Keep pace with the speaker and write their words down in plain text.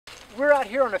We're out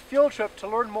here on a field trip to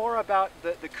learn more about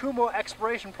the Kumo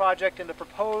exploration project and the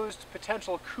proposed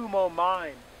potential Kumo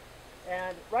mine.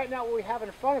 And right now what we have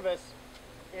in front of us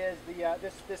is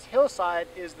this hillside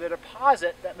is the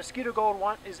deposit that Mosquito Gold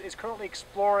is currently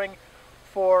exploring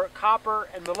for copper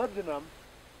and molybdenum.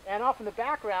 And off in the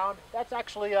background, that's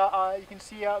actually, you can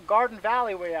see Garden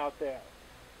Valley way out there.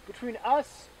 Between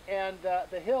us and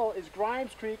the hill is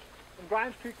Grimes Creek, and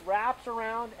Grimes Creek wraps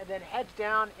around and then heads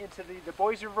down into the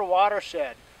Boise River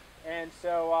watershed. And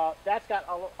so that's got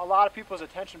a lot of people's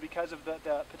attention because of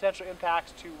the potential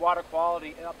impacts to water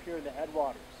quality up here in the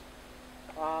headwaters.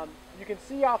 You can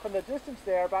see off in the distance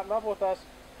there, about level with us,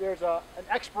 there's an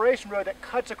exploration road that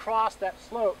cuts across that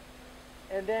slope.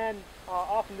 And then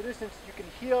off in the distance, you can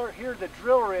hear the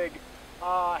drill rig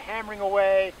hammering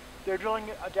away. They're drilling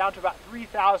down to about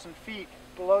 3,000 feet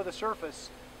below the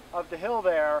surface of the hill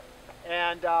there.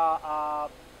 And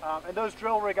those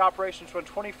drill rig operations run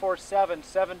 24/7,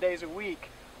 7 days a week.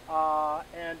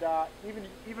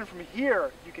 Even from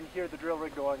here, you can hear the drill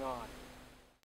rig going on.